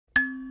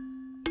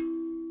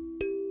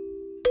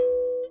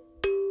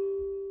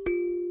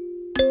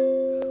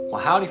Well,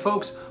 howdy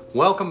folks,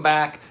 welcome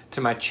back to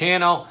my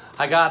channel.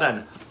 I got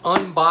an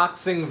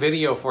unboxing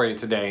video for you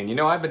today, and you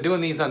know I've been doing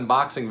these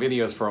unboxing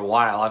videos for a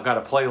while. I've got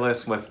a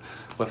playlist with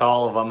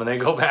all of them, and they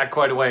go back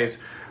quite a ways.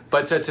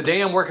 But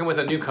today I'm working with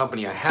a new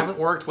company. I haven't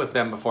worked with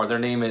them before. Their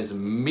name is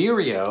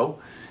Mirio,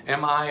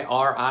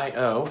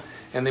 M-I-R-I-O,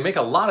 and they make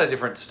a lot of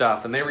different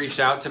stuff, and they reached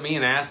out to me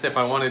and asked if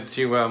I wanted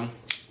to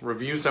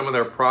review some of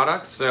their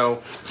products.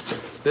 So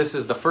this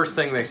is the first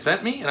thing they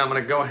sent me, and I'm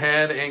gonna go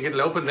ahead and get it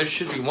open. This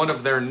should be one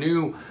of their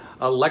new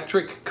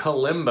electric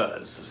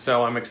kalimbas.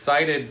 So I'm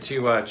excited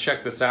to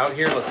check this out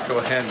here. Let's go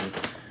ahead and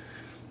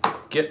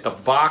get the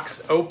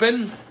box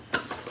open.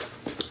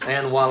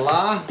 And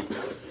voila,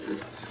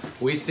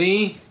 we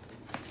see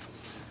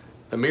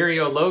the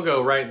Mirio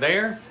logo right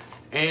there.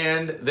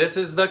 And this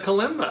is the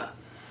kalimba.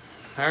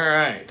 All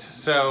right,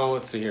 so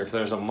let's see here if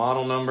there's a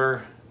model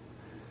number.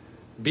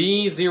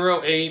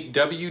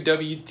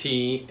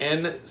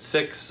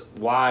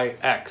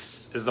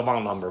 B08WWTN6YX is the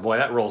model number. Boy,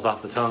 that rolls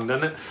off the tongue,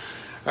 doesn't it?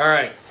 All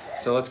right,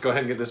 so let's go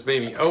ahead and get this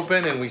baby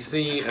open, and we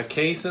see a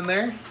case in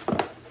there.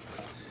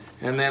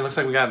 And then it looks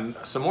like we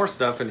got some more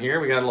stuff in here.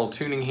 We got a little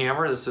tuning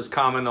hammer. This is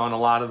common on a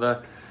lot of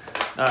the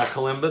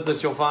kalimbas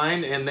that you'll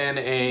find. And then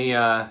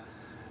a,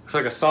 looks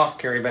like a soft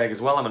carry bag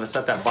as well. I'm gonna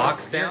set that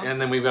box down. And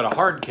then we've got a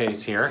hard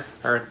case here,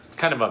 or it's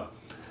kind of a, I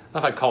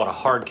don't know if I'd call it a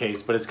hard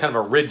case, but it's kind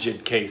of a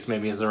rigid case,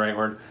 maybe is the right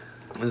word.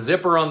 The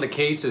zipper on the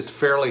case is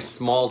fairly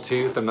small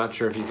tooth. I'm not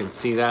sure if you can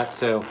see that.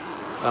 So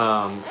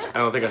I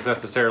don't think that's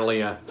necessarily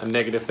a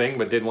negative thing,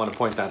 but did want to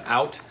point that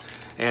out.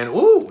 And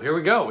ooh, here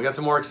we go. We got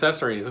some more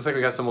accessories. Looks like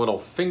we got some little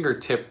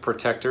fingertip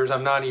protectors.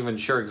 I'm not even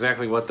sure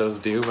exactly what those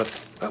do,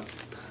 but oh,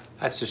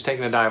 that's just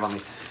taking a dive on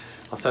me.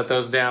 I'll set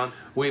those down.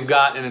 We've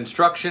got an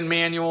instruction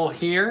manual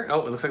here.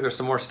 Oh, it looks like there's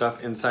some more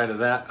stuff inside of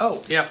that.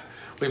 Oh, yep.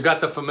 We've got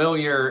the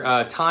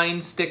familiar tine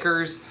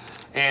stickers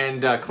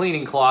and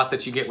cleaning cloth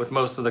that you get with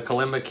most of the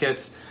kalimba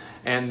kits.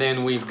 And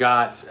then we've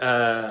got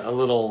a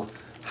little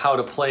how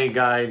to play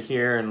guide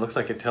here, and it looks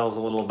like it tells a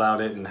little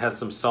about it and has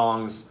some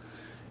songs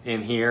in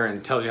here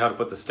and tells you how to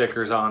put the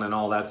stickers on and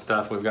all that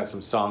stuff. We've got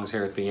some songs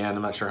here at the end.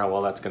 I'm not sure how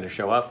well that's going to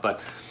show up, but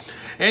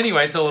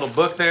anyway, so a little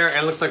book there, and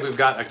it looks like we've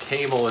got a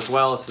cable as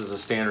well. This is a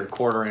standard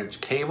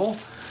 1/4-inch cable.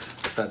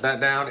 Set that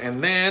down,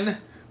 and then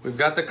we've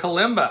got the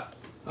kalimba.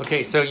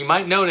 Okay, so you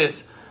might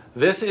notice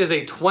this is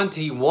a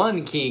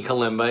 21 key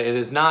kalimba. It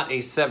is not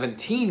a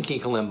 17 key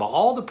kalimba.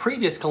 All the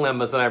previous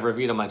kalimbas that I've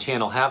reviewed on my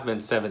channel have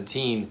been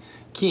 17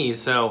 keys,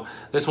 so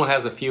this one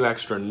has a few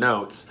extra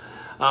notes.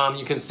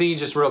 You can see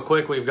just real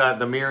quick, we've got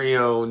the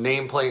Mirio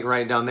nameplate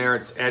right down there.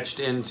 It's etched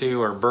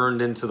into or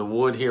burned into the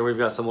wood here. We've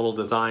got some little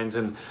designs,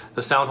 and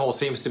the sound hole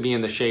seems to be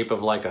in the shape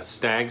of like a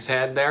stag's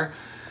head there.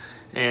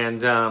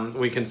 And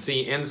we can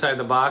see inside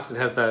the box, it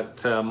has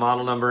that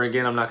model number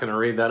again. I'm not gonna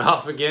read that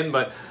off again,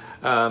 but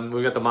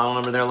we've got the model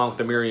number there along with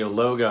the Mirio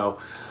logo.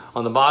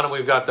 On the bottom,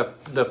 we've got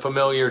the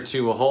familiar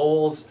 2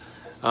 holes.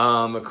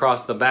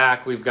 Across the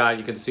back, we've got,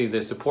 you can see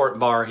the support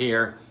bar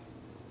here,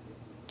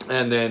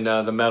 and then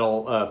the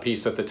metal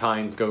piece that the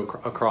tines go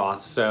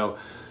across. So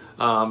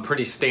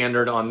pretty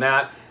standard on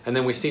that. And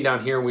then we see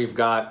down here, we've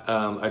got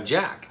a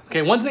jack.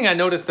 Okay, one thing I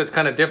noticed that's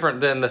kind of different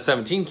than the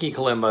 17 key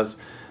kalimbas,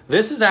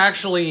 this is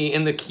actually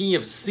in the key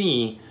of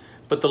C,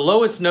 but the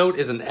lowest note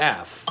is an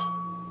F.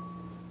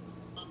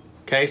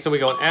 Okay, so we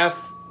go an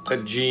F, a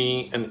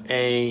G, an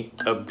A,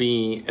 a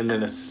B, and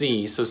then a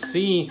C. So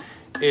C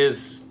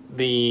is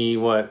the,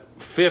 what,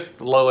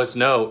 5th lowest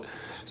note.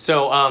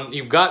 So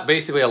you've got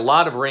basically a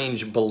lot of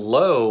range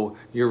below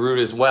your root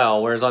as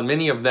well, whereas on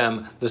many of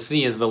them, the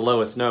C is the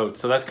lowest note.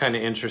 So that's kind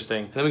of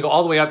interesting. And then we go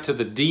all the way up to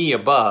the D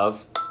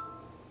above.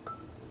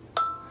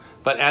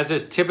 But as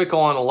is typical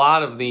on a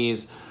lot of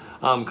these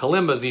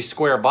kalimbas, these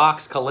square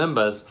box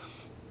kalimbas,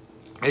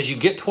 as you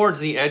get towards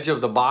the edge of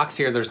the box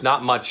here, there's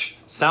not much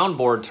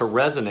soundboard to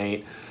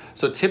resonate.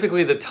 So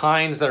typically the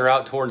tines that are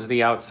out towards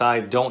the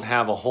outside don't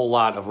have a whole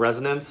lot of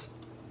resonance,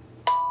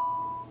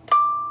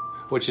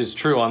 which is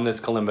true on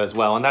this kalimba as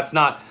well. And that's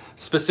not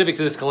specific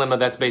to this kalimba,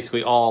 that's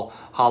basically all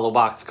hollow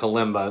box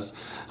kalimbas.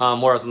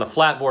 Whereas on the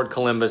flatboard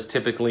kalimbas,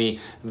 typically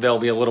they'll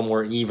be a little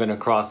more even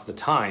across the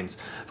tines.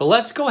 But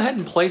let's go ahead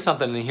and play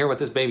something and hear what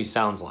this baby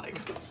sounds like.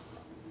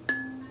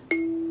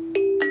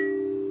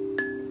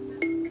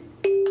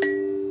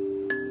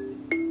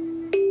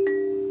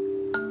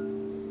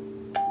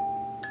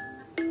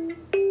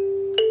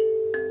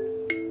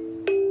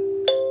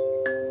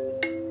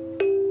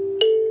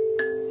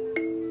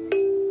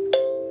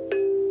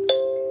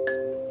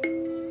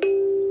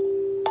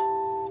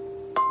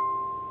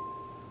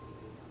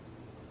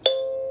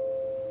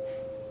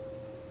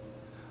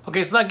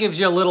 Okay, so that gives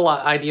you a little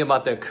idea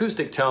about the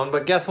acoustic tone,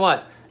 but guess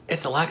what?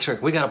 It's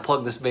electric. We gotta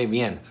plug this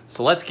baby in.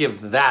 So let's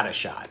give that a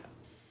shot.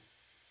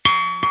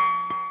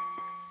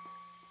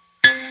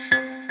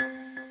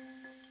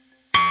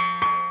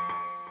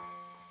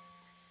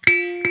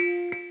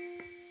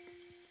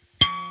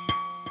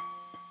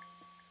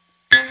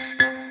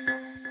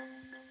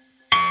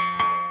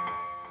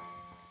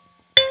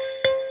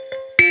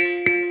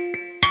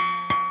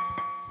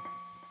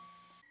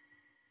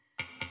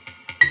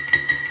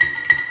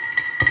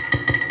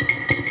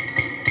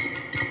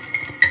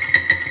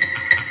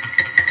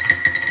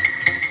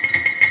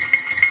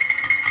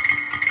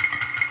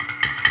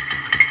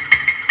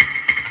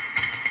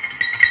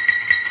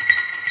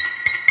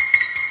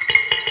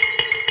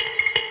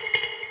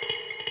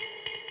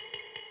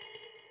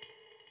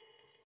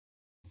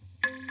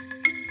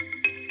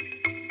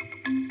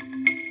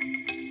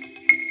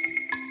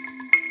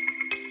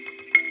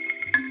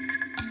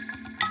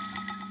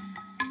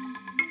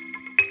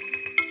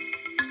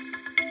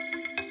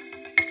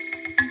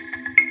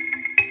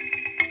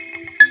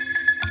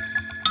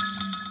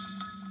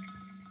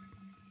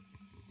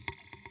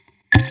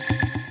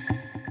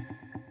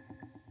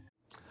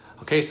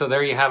 Okay, so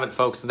there you have it,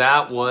 folks.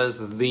 That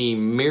was the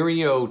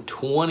Mirio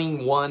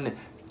 21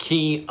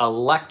 key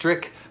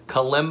electric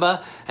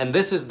kalimba, and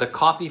this is the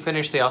coffee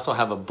finish. They also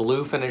have a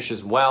blue finish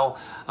as well,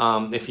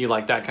 if you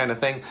like that kind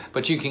of thing.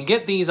 But you can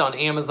get these on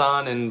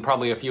Amazon and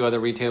probably a few other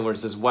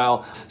retailers as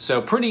well.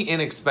 So pretty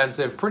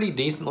inexpensive, pretty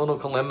decent little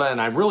kalimba, and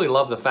I really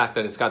love the fact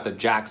that it's got the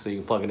jack so you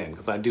can plug it in,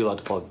 because I do love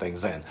to plug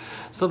things in.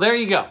 So there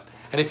you go.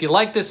 And if you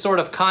like this sort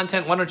of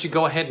content, why don't you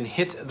go ahead and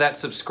hit that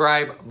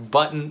subscribe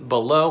button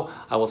below.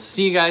 I will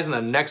see you guys in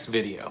the next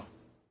video.